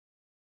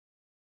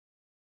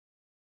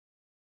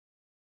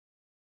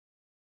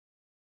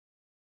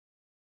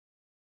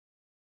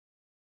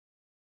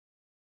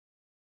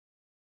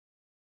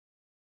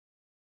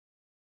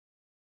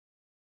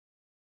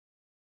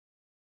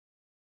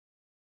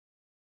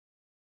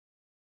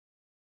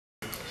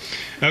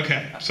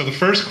Okay, so the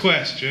first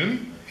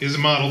question is a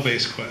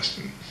model-based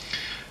question.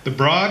 The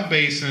Broad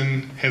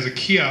Basin has a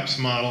Cheops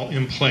model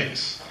in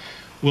place.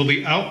 Will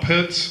the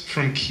outputs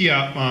from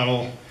Cheops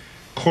model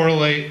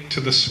correlate to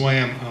the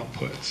SWAM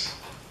outputs?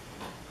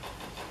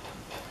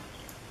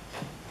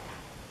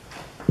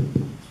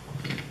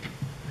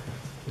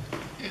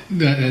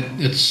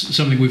 It's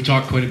something we've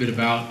talked quite a bit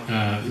about.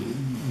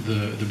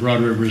 The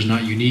Broad River is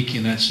not unique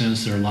in that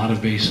sense. There are a lot of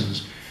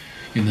basins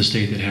in the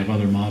state that have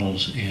other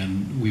models,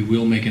 and we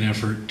will make an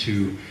effort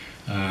to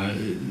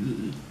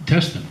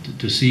test them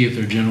to see if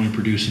they're generally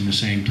producing the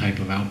same type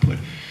of output.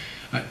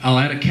 I'll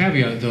add a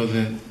caveat, though,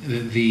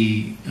 that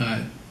the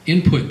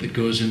input that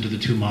goes into the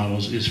two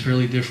models is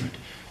fairly different.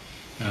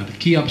 The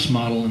Cheops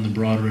model in the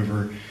Broad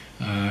River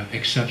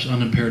accepts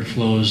unimpaired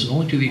flows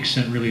only to the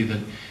extent, really,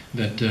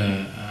 that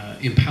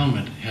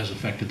impoundment has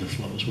affected the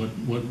flows.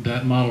 What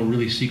that model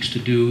really seeks to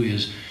do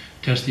is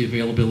test the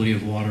availability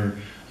of water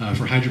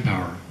for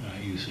hydropower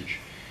usage.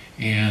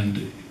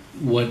 And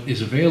what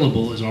is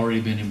available has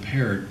already been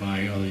impaired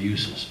by other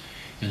uses.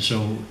 And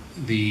so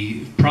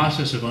the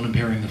process of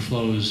unimpairing the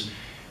flows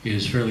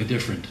is fairly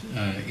different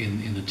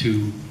in the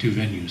two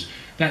venues.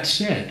 That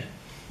said,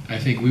 I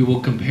think we will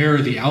compare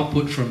the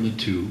output from the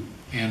two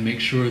and make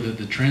sure that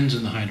the trends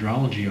in the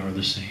hydrology are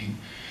the same.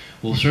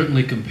 We'll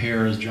certainly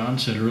compare, as John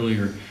said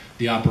earlier,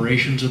 the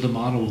operations of the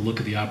model. We'll look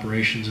at the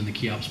operations in the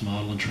Cheops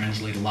model and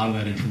translate a lot of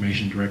that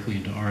information directly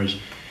into ours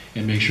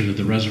and make sure that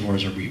the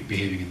reservoirs are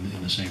behaving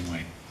in the same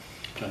way.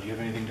 John, do you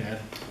have anything to add?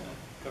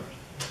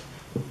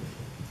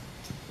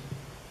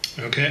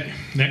 Okay,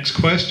 next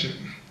question.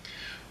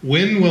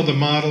 When will the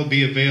model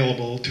be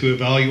available to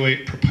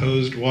evaluate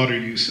proposed water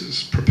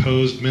uses,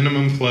 proposed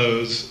minimum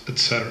flows,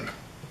 etc.?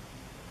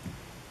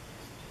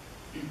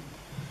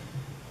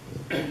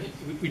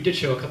 We did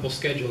show a couple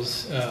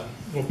schedules,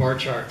 little bar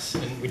charts,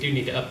 and we do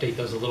need to update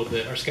those a little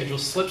bit. Our schedule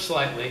slipped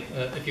slightly.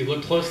 If you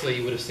look closely,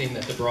 you would have seen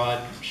that the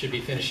Broad should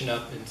be finishing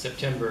up in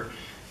September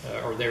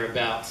or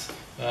thereabouts.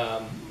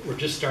 We're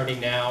just starting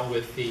now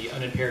with the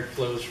unimpaired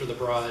flows for the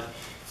Broad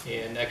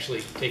and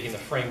actually taking the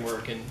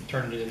framework and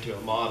turning it into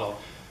a model.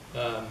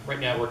 Right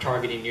now we're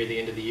targeting near the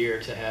end of the year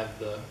to have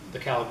the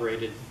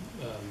calibrated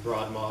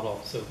Broad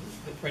model. So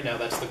right now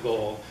that's the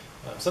goal.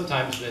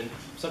 Sometime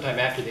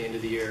after the end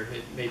of the year,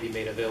 it may be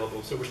made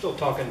available. So we're still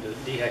talking to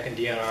DHEC and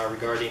DNR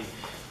regarding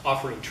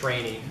offering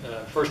training.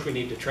 First, we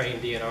need to train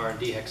DNR and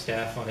DHEC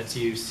staff on its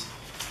use,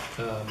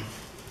 and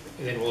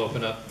then we'll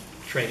open up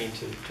training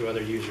to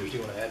other users. Do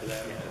you want to add to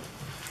that?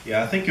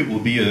 Yeah, I think it will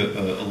be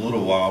a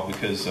little while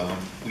because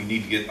we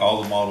need to get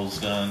all the models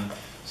done.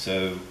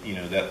 So,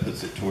 that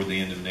puts it toward the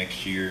end of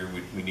next year.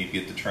 We need to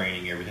get the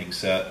training, everything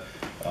set.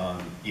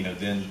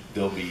 Then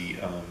there'll be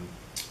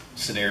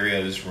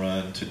scenarios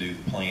run to do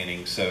the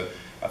planning. So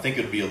I think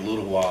it'll be a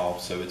little while.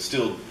 So it's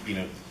still,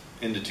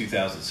 into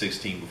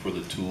 2016 before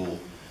the tool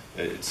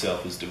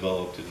itself is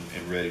developed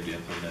and ready to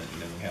implement,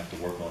 and then we have to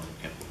work on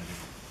implementing.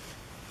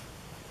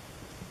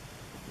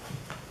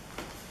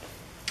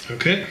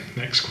 Okay,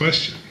 next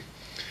question.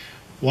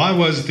 Why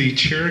was the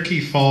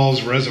Cherokee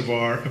Falls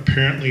Reservoir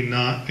apparently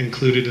not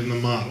included in the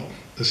model?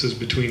 This is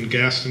between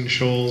Gaston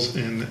Shoals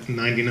and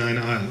 99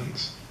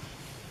 Islands.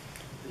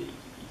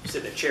 You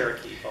said the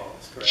Cherokee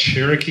Falls, correct?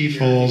 Cherokee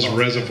Falls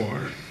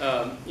Reservoir.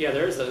 Yeah,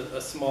 there is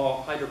a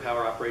small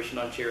hydropower operation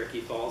on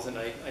Cherokee Falls, and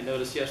I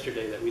noticed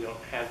yesterday that we don't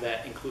have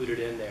that included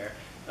in there.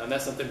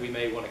 That's something we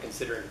may want to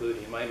consider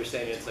including. My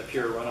understanding it's a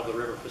pure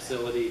run-of-the-river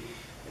facility,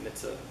 and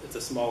it's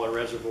a smaller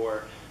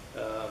reservoir.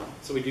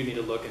 So we do need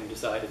to look and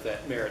decide if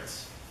that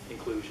merits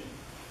inclusion.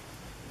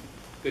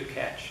 Good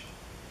catch.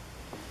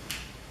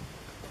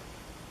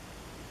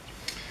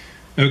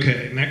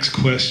 Okay, next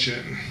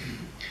question.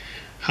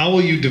 How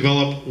will you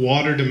develop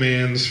water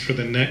demands for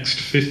the next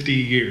 50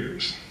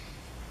 years?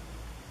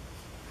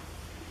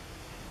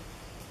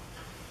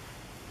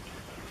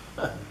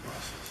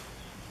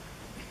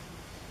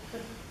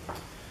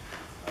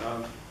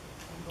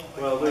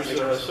 Well, there's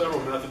several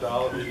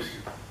methodologies.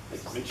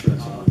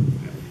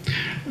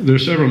 There are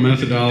several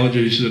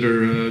methodologies that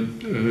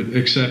are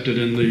accepted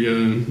in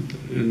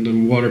the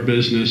water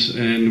business,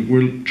 and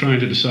we're trying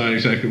to decide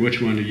exactly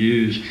which one to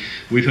use.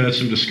 We've had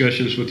some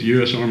discussions with the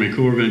U.S. Army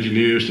Corps of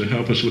Engineers to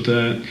help us with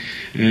that,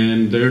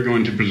 and they're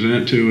going to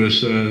present to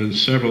us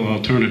several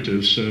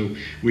alternatives. So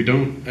we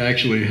don't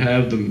actually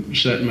have the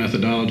set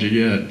methodology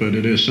yet, but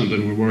it is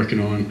something we're working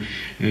on,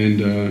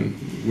 and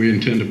we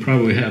intend to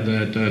probably have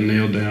that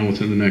nailed down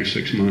within the next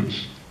 6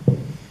 months.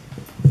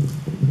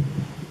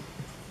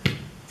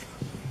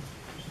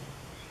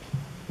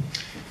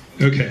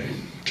 Okay,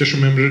 just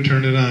remember to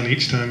turn it on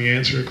each time you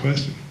answer a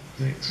question.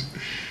 Thanks.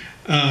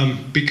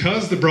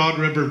 Because the Broad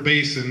River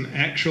Basin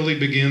actually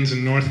begins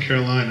in North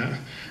Carolina,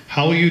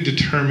 how will you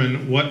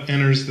determine what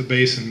enters the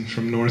basin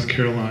from North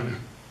Carolina?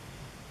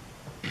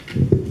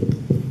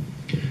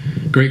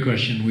 Great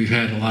question. We've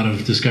had a lot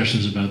of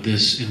discussions about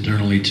this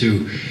internally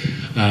too.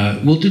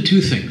 We'll do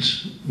two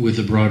things with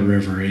the Broad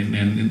River,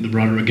 and the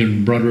Broad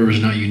River is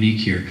not unique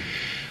here.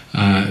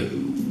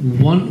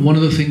 One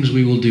of the things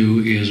we will do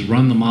is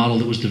run the model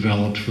that was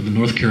developed for the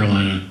North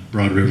Carolina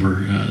Broad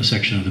River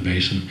section of the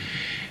basin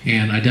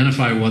and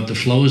identify what the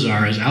flows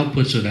are as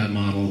outputs of that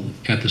model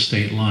at the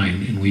state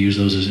line, and we use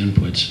those as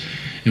inputs.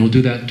 And we'll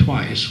do that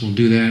twice. We'll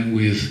do that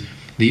with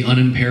the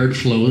unimpaired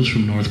flows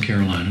from North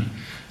Carolina,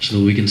 so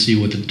that we can see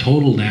what the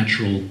total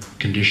natural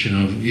condition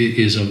of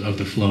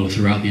the flow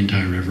throughout the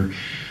entire river.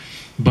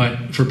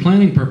 But for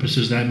planning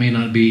purposes, that may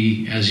not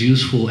be as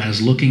useful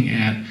as looking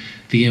at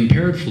the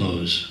impaired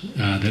flows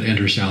that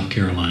enter South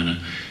Carolina,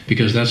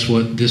 because that's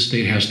what this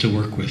state has to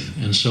work with.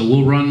 And so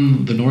we'll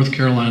run the North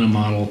Carolina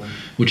model,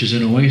 which is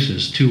in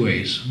OASIS, two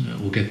ways.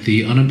 We'll get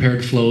the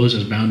unimpaired flows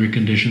as boundary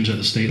conditions at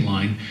the state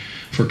line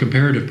for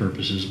comparative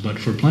purposes, but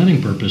for planning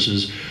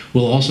purposes,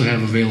 we'll also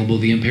have available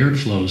the impaired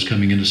flows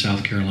coming into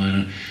South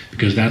Carolina,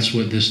 because that's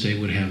what this state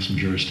would have some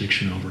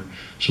jurisdiction over.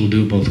 So we'll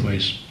do it both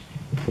ways.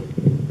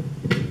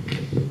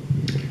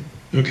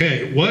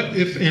 Okay, what,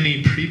 if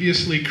any,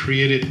 previously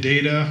created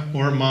data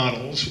or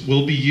models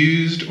will be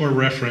used or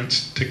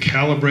referenced to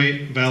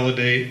calibrate,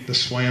 validate the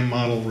SWAM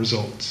model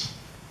results?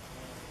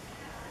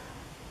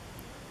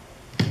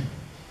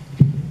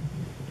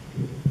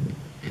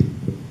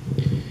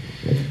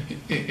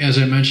 As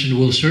I mentioned,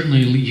 we'll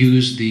certainly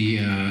use the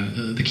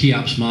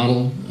KEOPS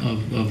model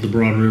of the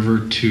Broad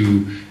River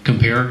to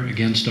compare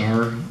against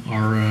our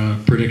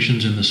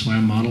predictions in the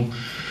SWAM model.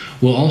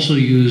 We'll also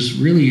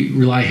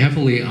rely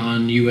heavily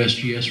on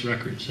USGS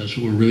records. That's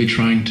what we're really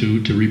trying to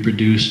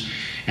reproduce,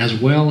 as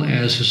well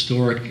as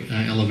historic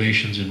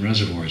elevations in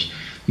reservoirs.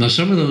 Now,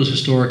 some of those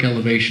historic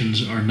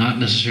elevations are not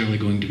necessarily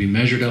going to be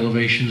measured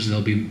elevations.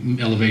 They'll be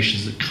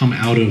elevations that come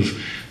out of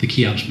the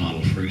KEOPS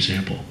model, for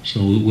example.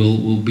 So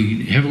we'll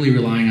be heavily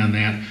relying on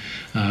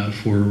that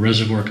for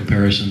reservoir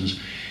comparisons,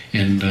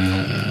 and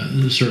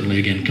certainly,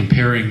 again,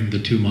 comparing the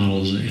two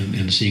models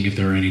and seeing if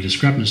there are any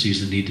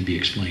discrepancies that need to be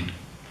explained.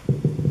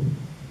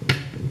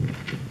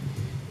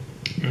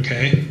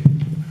 Okay.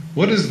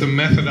 What is the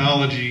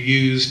methodology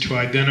used to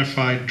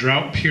identify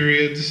drought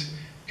periods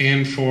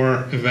and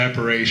for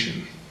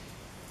evaporation?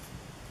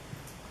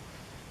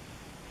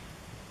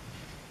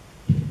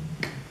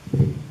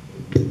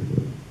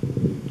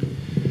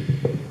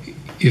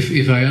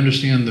 If I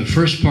understand the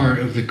first part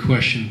of the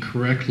question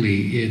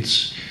correctly,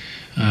 it's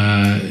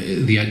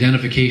the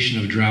identification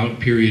of drought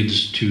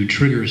periods to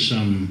trigger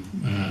some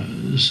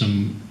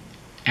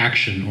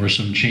action or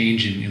some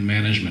change in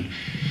management,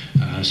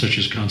 such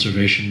as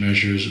conservation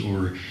measures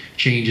or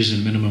changes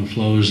in minimum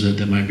flows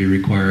that might be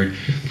required.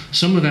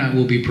 Some of that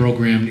will be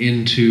programmed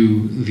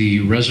into the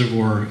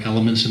reservoir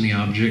elements in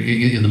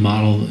the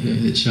model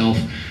itself,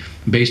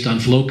 based on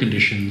flow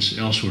conditions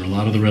elsewhere. A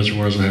lot of the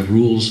reservoirs will have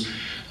rules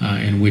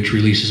in which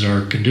releases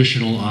are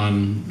conditional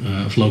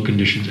on flow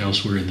conditions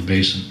elsewhere in the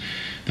basin.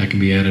 That can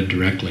be added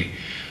directly.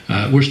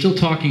 We're still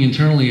talking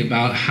internally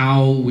about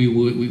how we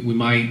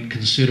might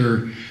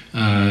consider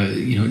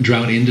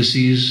drought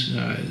indices.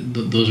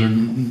 Those are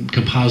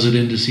composite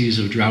indices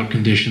of drought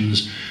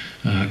conditions,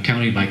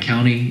 county by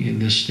county in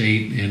this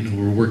state, and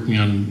we're working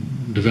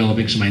on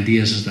developing some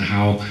ideas as to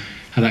how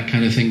that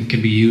kind of thing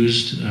can be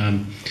used.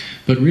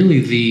 But really,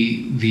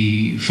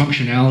 the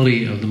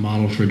functionality of the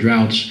model for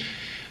droughts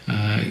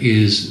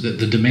is that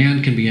the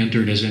demand can be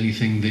entered as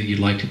anything that you'd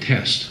like to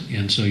test,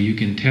 and so you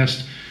can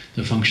test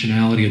the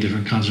functionality of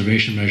different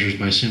conservation measures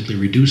by simply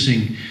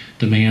reducing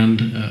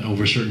demand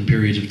over certain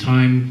periods of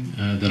time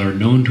that are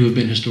known to have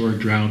been historic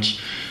droughts,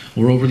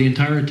 or over the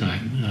entire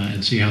time,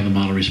 and see how the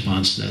model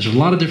responds to that. So a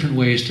lot of different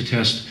ways to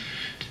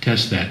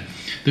test that.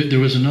 There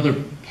was another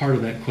part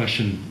of that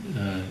question.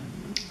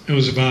 It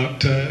was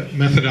about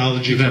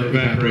methodology for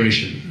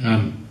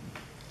evaporation.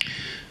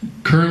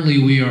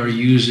 Currently, we are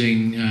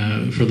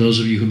using, for those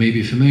of you who may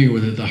be familiar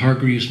with it, the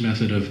Hargreaves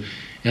method of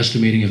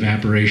estimating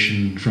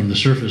evaporation from the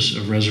surface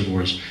of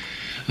reservoirs.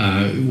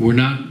 We're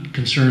not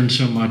concerned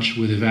so much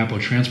with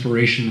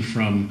evapotranspiration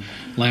from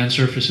land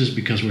surfaces,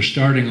 because we're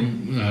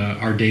starting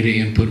our data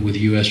input with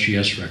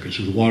USGS records,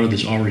 with water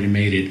that's already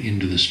made it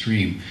into the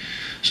stream.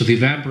 So the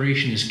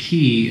evaporation is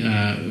key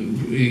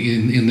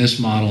in this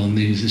model and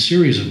the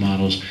series of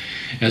models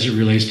as it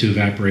relates to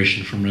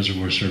evaporation from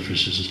reservoir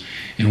surfaces.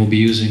 And we'll be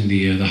using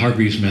the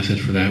Hargreaves method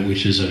for that,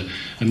 which is a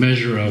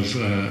measure of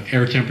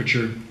air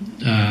temperature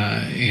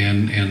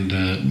and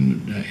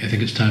I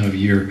think it's time of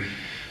year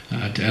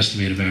to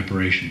estimate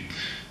evaporation.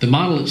 The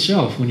model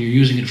itself, when you're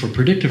using it for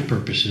predictive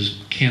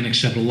purposes, can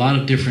accept a lot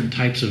of different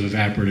types of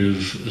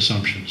evaporative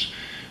assumptions.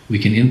 We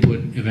can input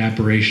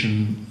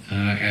evaporation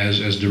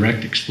as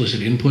direct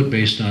explicit input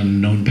based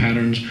on known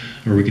patterns,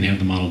 or we can have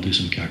the model do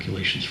some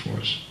calculations for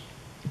us.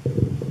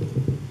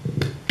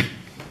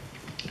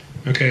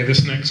 Okay,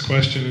 this next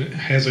question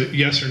has a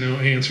yes or no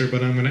answer,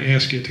 but I'm going to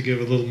ask you to give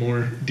a little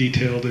more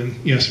detail than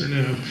yes or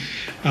no.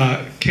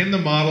 Can the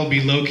model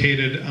be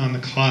located on the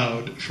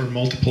cloud for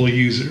multiple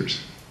users?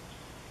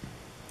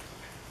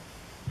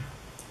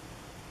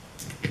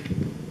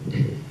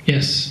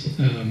 Yes,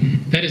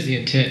 that is the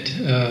intent.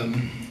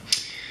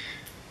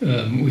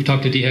 We've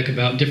talked to DHEC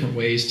about different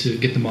ways to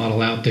get the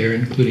model out there,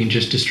 including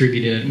just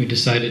distributing it. We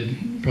decided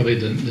probably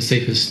the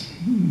safest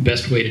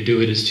best way to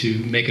do it is to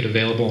make it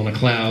available on a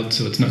cloud,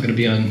 so it's not going to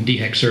be on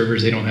DHEC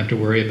servers. They don't have to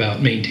worry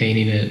about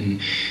maintaining it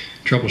and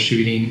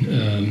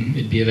troubleshooting.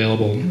 It'd be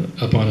available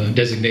up on a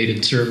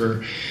designated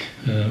server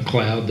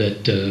cloud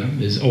that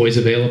is always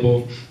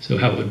available. So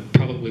how it would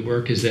probably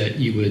work is that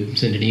you would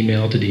send an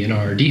email to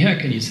DNR or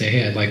DHEC and you'd say,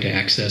 hey, I'd like to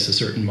access a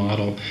certain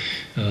model.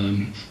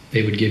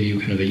 They would give you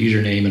kind of a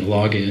username and a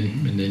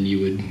login, and then you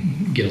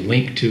would get a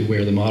link to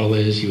where the model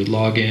is. You would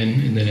log in,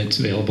 and then it's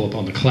available up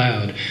on the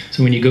cloud.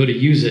 So when you go to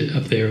use it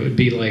up there, it would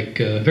be like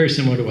very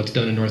similar to what's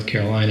done in North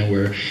Carolina,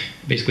 where it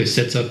basically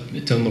sets up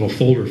its own little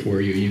folder for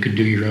you. You can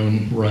do your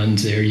own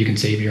runs there. You can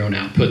save your own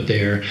output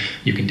there.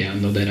 You can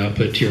download that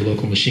output to your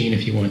local machine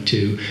if you want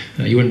to.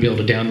 You wouldn't be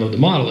able to download the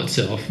model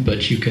itself,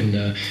 but you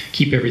can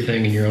keep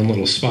everything in your own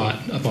little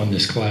spot up on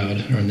this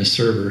cloud or on this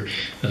server,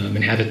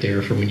 and have it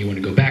there for when you want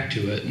to go back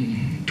to it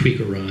and tweak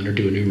a run or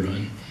do a new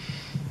run.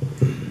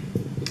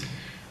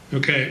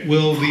 Okay,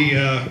 will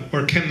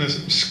or can the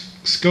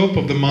scope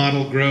of the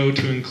model grow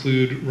to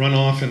include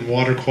runoff and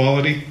water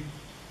quality?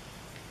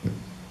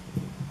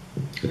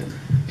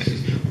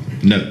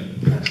 No.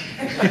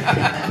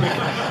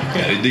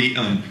 I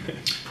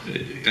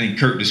think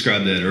Kirk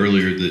described that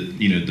earlier,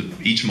 that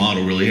each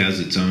model really has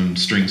its own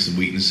strengths and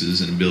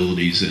weaknesses and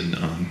abilities, and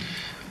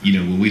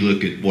when we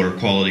look at water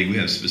quality, we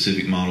have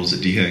specific models at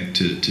DHEC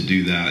to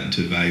do that and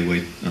to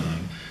evaluate,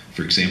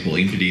 for example,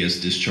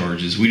 NPDES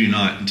discharges. We do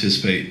not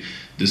anticipate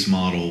this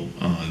model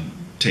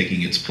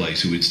taking its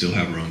place. We would still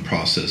have our own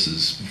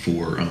processes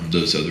for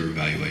those other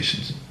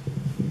evaluations.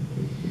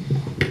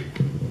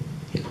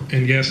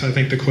 And yes, I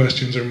think the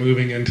questions are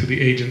moving into the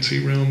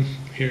agency realm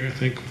here. I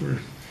think we're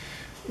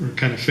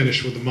kind of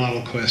finished with the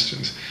model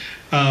questions.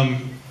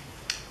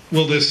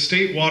 Will this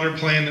state water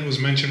plan that was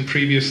mentioned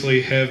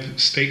previously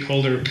have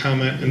stakeholder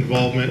comment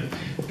involvement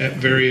at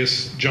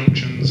various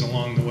junctions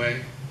along the way?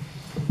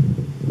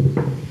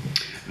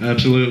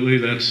 Absolutely.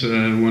 That's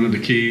one of the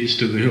keys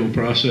to the whole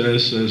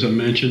process. As I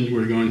mentioned,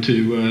 we're going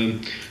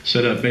to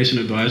set up basin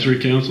advisory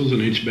councils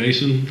in each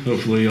basin.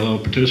 Hopefully you'll all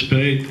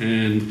participate,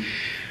 and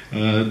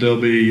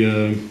there'll be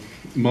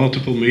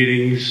multiple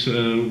meetings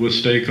with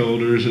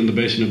stakeholders in the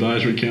basin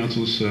advisory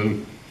councils. So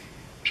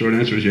short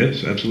answer is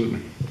yes,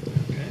 absolutely.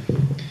 Okay.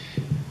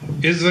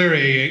 Is there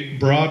a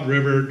Broad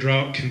River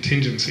drought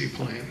contingency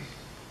plan?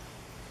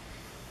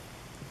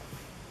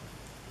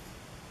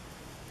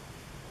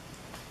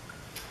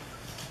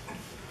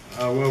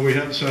 Well, we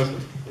have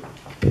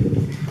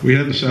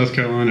the South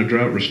Carolina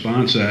Drought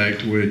Response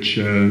Act, which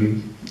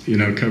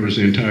covers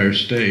the entire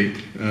state.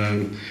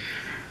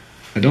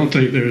 I don't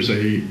think there's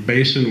a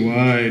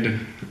basin-wide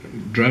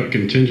drought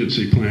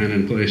contingency plan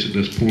in place at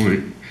this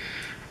point.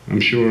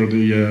 I'm sure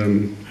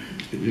the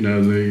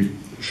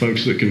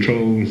folks that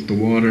control the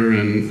water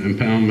and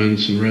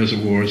impoundments and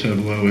reservoirs have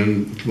low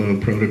inflow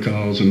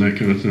protocols and that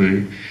kind of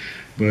thing,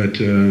 but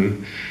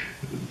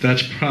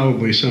that's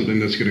probably something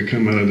that's going to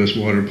come out of this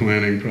water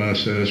planning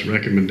process,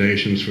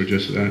 recommendations for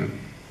just that.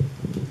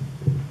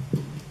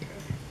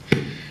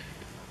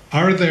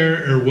 Are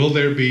there or will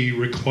there be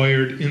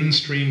required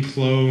in-stream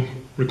flow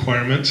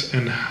requirements,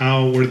 and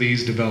how were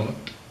these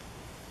developed?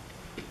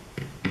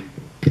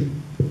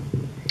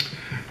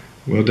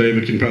 Well,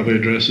 David can probably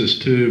address this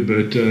too,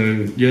 but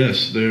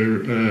yes,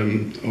 there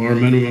are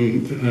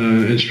minimum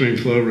in-stream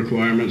flow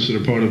requirements that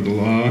are part of the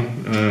law.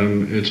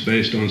 It's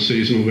based on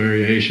seasonal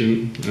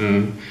variation,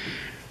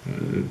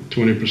 20%,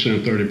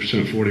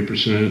 30%,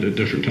 40% at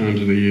different times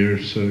of the year.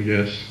 So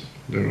yes,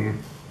 there are.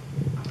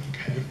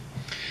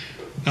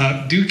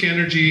 Okay. Duke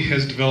Energy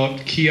has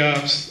developed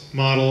Keops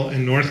model,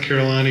 and North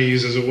Carolina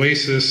uses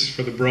Oasis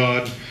for the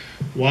Broad.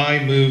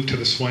 Why move to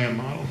the SWAM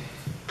model?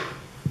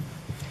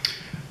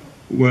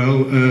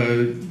 Well,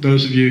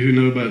 those of you who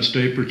know about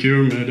state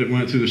procurement, it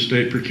went through the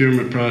state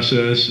procurement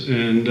process,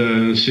 and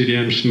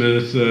CDM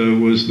Smith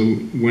was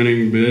the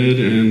winning bid,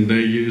 and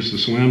they used the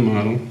SWAM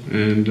model,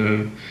 and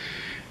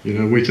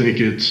we think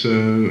it's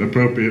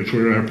appropriate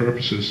for our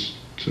purposes.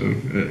 So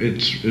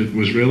it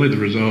was really the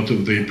result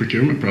of the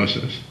procurement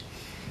process.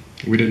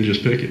 We didn't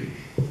just pick it.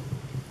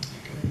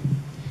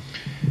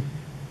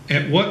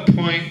 At what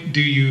point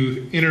do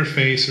you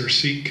interface or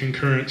seek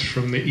concurrence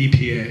from the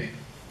EPA?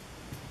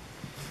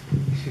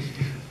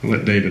 I'll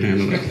let David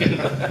handle it.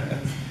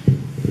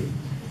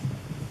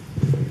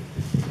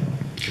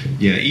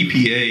 Yeah,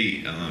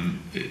 EPA,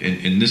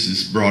 and this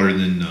is broader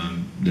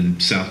than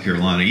South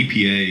Carolina.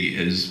 EPA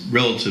has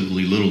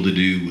relatively little to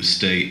do with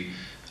state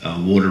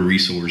water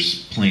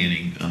resource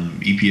planning.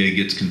 EPA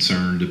gets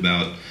concerned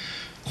about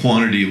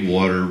quantity of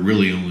water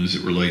really only as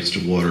it relates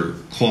to water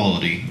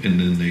quality, and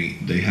then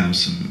they have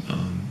some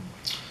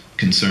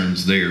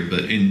concerns there.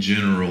 But in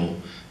general,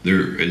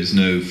 there is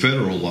no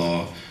federal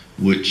law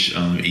which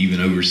even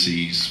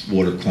oversees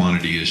water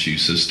quantity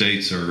issues. So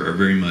states are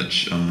very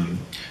much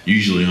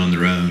usually on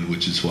their own,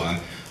 which is why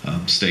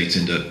states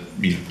end up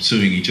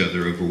suing each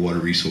other over water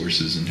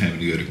resources and having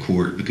to go to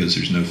court, because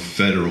there's no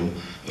federal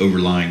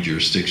overlying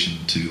jurisdiction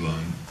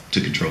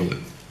to control it.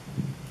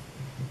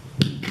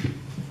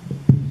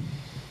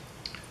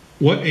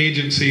 What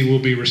agency will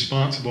be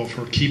responsible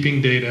for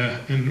keeping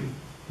data, and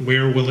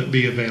where will it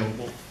be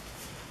available?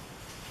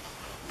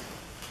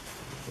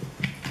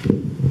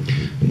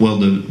 Well,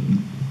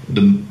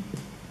 the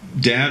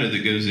data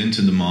that goes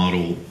into the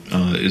model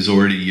is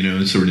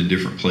already, sort of in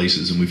different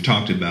places, and we've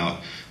talked about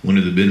one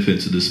of the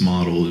benefits of this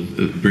model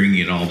of bringing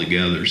it all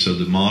together. So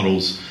the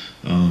models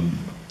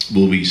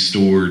will be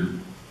stored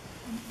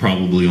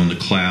probably on the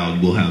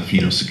cloud. We'll have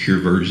secure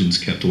versions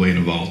kept away in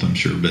a vault, I'm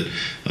sure, but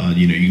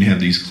you can have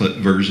these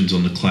versions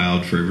on the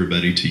cloud for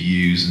everybody to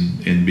use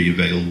and be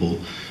available.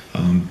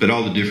 But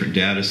all the different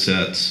data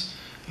sets,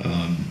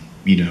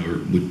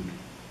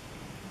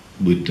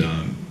 would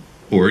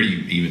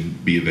already even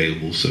be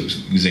available. So,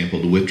 for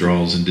example, the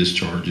withdrawals and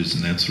discharges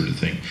and that sort of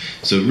thing.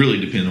 So it really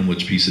depends on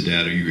which piece of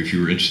data. If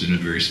you're interested in a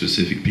very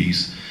specific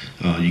piece,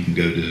 you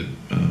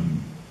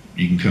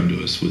can come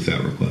to us with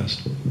that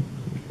request.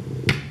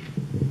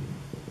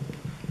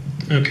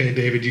 Okay,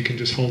 David, you can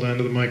just hold on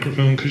to the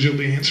microphone because you'll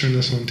be answering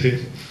this one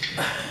too.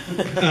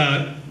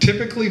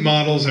 Typically,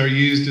 models are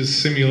used as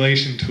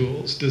simulation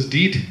tools. Does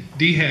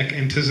DHEC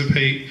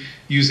anticipate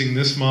using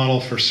this model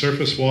for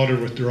surface water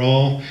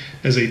withdrawal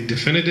as a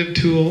definitive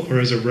tool or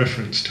as a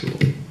reference tool?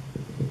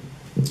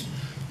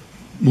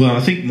 Well,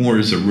 I think more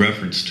as a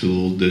reference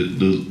tool.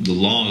 The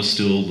law is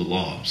still the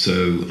law,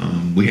 so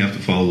we have to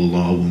follow the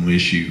law when we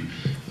issue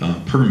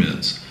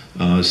permits.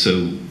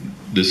 So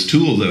this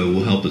tool, though,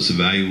 will help us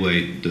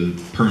evaluate the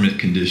permit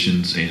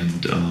conditions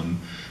and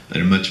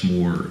in a much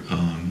more,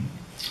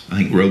 I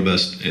think,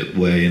 robust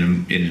way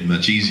and in a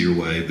much easier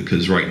way,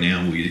 because right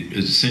now we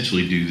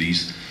essentially do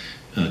these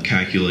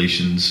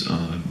calculations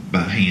by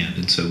hand,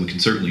 and so we can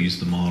certainly use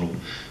the model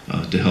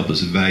to help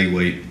us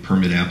evaluate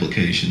permit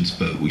applications,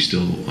 but we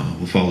still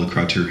will follow the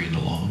criteria in the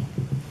law.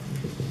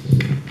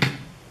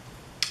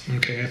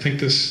 Okay, I think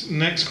this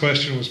next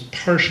question was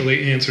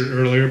partially answered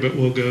earlier, but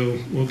we'll go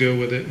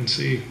with it and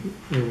see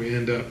where we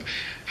end up.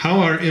 How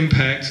are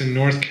impacts in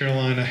North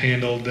Carolina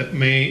handled that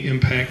may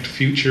impact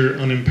future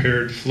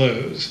unimpaired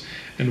flows?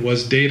 And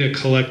was data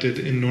collected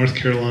in North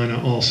Carolina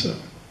also?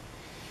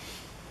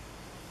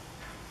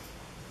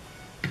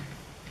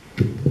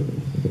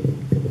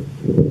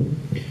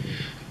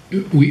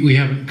 We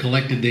haven't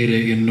collected data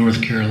in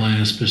North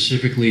Carolina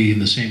specifically in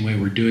the same way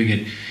we're doing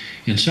it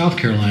in South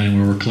Carolina,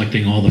 where we're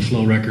collecting all the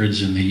flow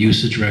records and the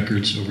usage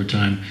records over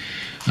time.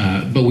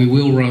 But we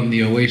will run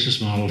the OASIS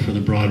model for the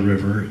Broad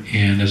River,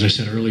 and as I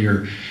said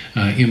earlier,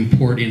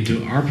 import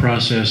into our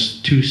process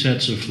two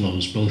sets of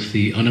flows, both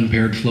the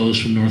unimpaired flows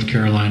from North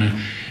Carolina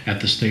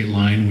at the state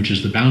line, which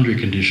is the boundary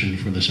condition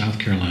for the South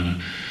Carolina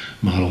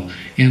model,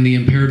 and the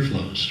impaired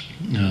flows,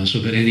 so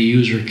that any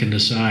user can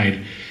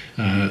decide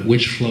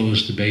which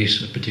flows to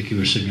base a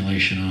particular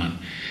simulation on.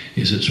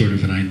 Is it sort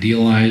of an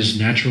idealized,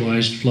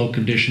 naturalized flow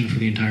condition for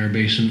the entire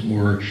basin,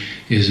 or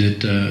is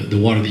it the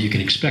water that you can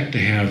expect to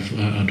have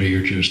under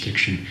your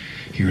jurisdiction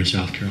here in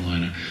South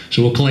Carolina?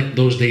 So we'll collect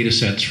those data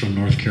sets from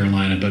North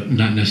Carolina, but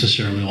not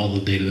necessarily all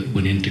the data that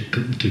went into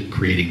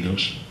creating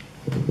those.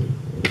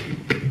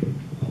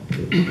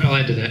 I'll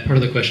add to that. Part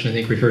of the question, I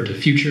think, referred to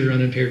future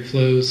unimpaired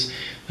flows.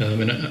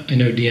 And I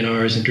know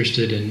DNR is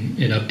interested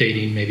in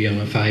updating, maybe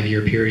on a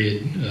 5-year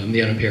period,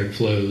 the unimpaired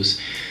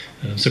flows.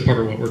 So part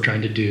of what we're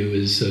trying to do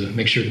is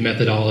make sure the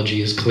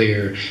methodology is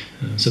clear,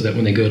 so that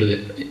when they go to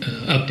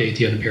update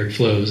the unimpaired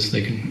flows,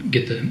 they can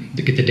get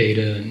the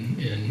data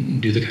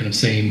and do the kind of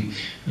same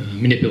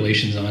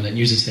manipulations on it, and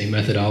use the same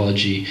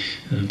methodology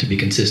to be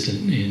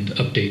consistent and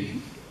update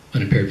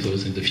unimpaired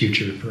flows in the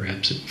future,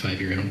 perhaps at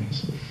 5-year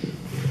intervals.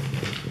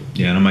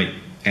 Yeah, and I might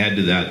add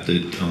to that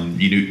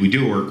we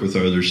do work with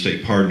our other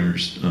state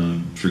partners.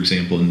 For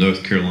example,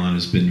 North Carolina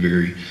has been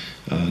very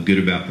good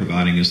about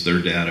providing us their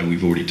data.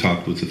 We've already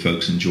talked with the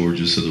folks in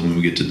Georgia, so that when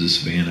we get to the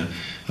Savannah,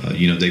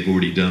 they've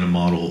already done a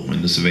model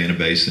in the Savannah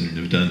Basin and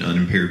have done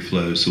unimpaired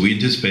flows. So we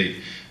anticipate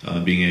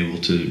being able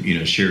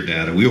to share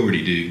data. We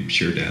already do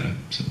share data.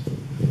 So.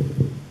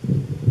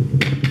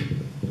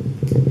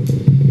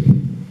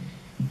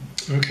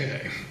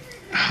 Okay.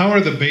 How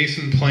are the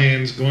basin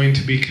plans going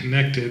to be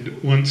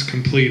connected once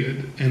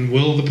completed? And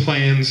will the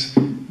plans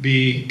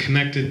be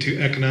connected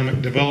to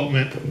economic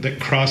development that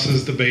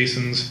crosses the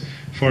basins,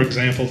 for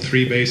example,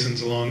 3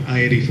 basins along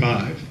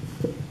I-85?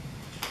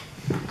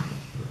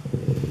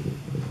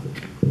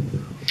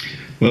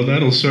 Well,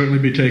 that'll certainly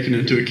be taken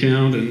into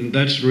account, and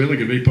that's really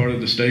going to be part of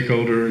the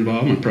stakeholder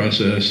involvement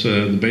process.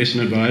 The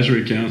Basin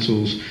Advisory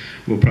Councils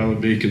will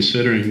probably be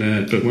considering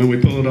that, but when we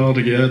pull it all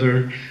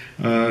together,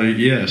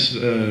 yes,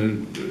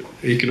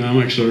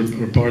 economics are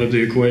part of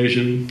the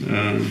equation.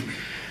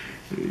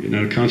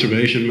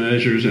 Conservation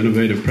measures,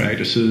 innovative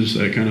practices,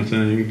 that kind of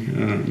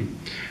thing.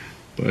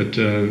 But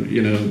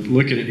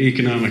looking at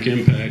economic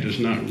impact is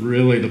not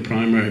really the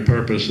primary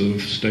purpose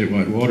of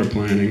statewide water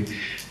planning.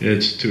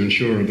 It's to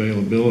ensure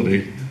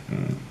availability.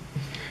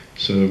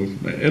 So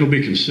it'll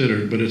be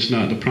considered, but it's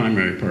not the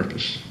primary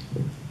purpose.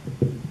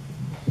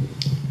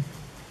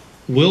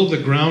 Will the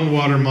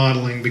groundwater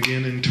modeling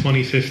begin in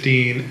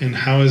 2015, and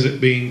how is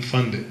it being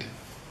funded?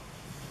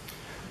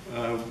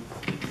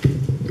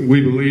 We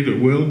believe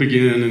it will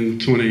begin in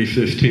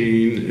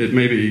 2015. It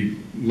may be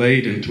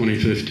late in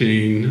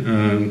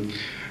 2015.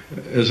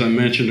 As I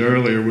mentioned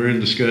earlier, we're in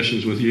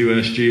discussions with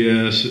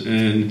USGS,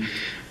 and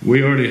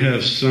we already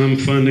have some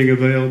funding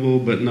available,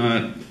 but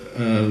not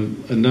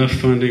enough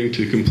funding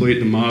to complete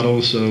the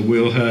model. So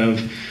we'll have,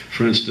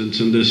 for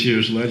instance, in this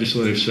year's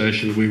legislative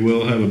session, we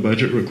will have a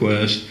budget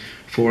request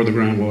for the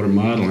groundwater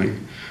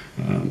modeling.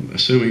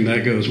 Assuming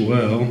that goes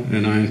well,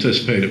 and I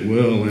anticipate it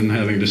will, in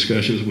having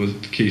discussions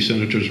with key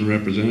senators and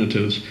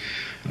representatives,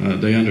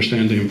 they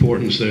understand the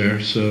importance there.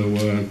 So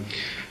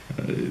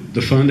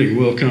the funding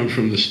will come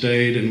from the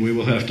state, and we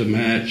will have to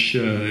match,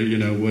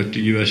 what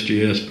the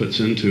USGS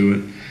puts into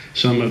it.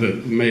 Some of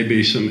it may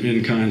be some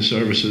in-kind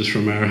services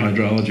from our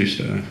hydrology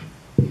staff.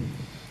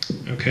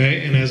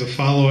 Okay, and as a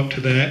follow-up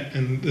to that,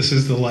 and this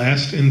is the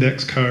last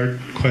index card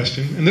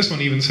question, and this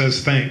one even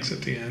says thanks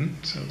at the end,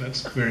 so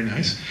that's very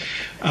nice.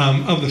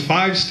 Of the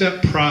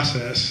 5-step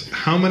process,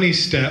 how many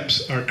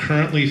steps are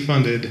currently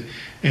funded,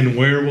 and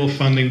where will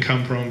funding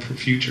come from for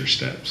future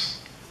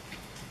steps?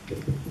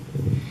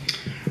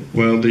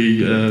 Well,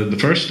 the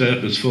first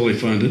step is fully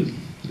funded.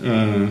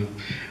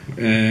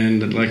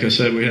 And like I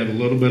said, we have a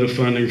little bit of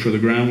funding for the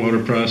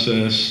groundwater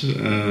process.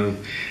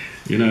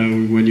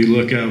 When you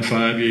look out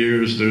 5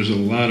 years, there's a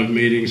lot of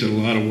meetings and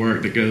a lot of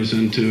work that goes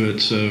into it.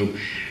 So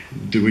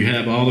do we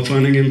have all the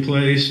funding in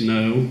place?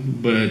 No.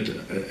 But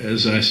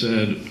as I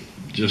said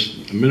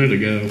just a minute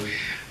ago,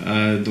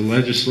 the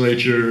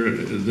legislature,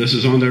 this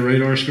is on their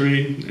radar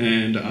screen,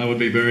 and I would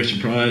be very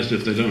surprised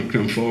if they don't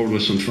come forward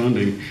with some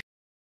funding.